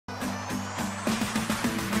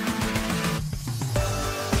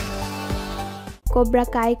Cobra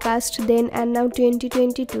Kai cast then and now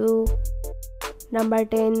 2022. Number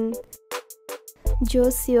 10.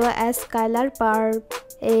 Joshua as Skylar Park.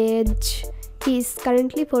 Age. He is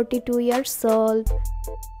currently 42 years old.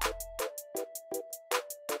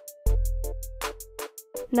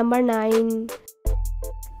 Number 9.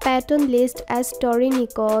 Patton List as Tori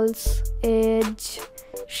Nichols. Age.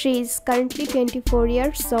 She is currently 24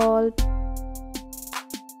 years old.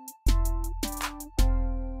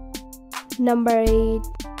 Number 8.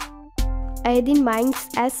 Aiden Minds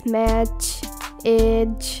as Match.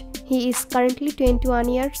 Age. He is currently 21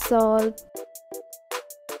 years old.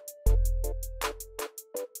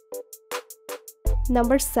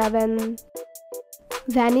 Number 7.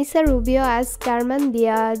 Vanessa Rubio as Carmen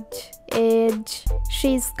Diaz. Age.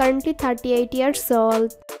 She is currently 38 years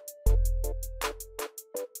old.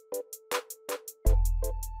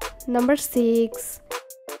 Number 6.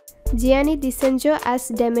 Gianni DiCenzo as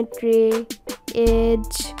Demetri.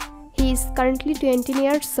 Age. He is currently 20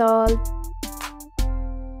 years old.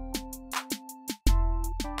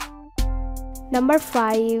 Number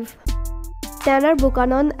 5. Tanner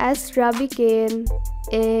Buchanan as Ravi Kane.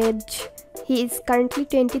 Age. He is currently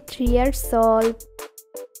 23 years old.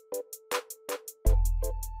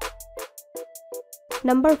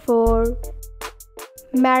 Number 4.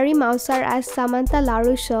 Mary Mouser as Samantha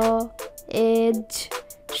LaRusso. Age.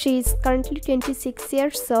 She is currently 26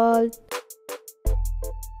 years old.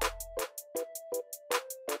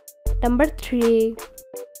 Number 3.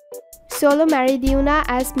 Solo Maridiuna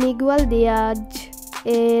as Miguel Diaz.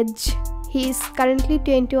 Age. He is currently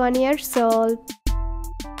 21 years old.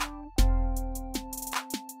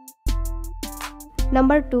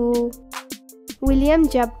 Number 2. William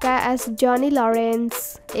Zabka as Johnny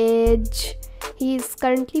Lawrence. Age. He is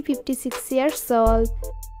currently 56 years old.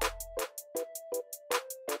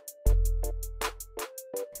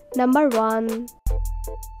 Number 1.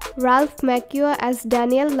 Ralph Macchio as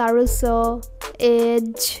Daniel LaRusso.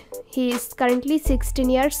 Age. He is currently 16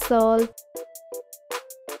 years old.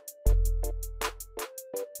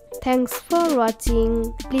 Thanks for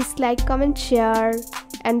watching. Please like, comment, share,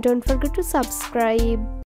 and don't forget to subscribe.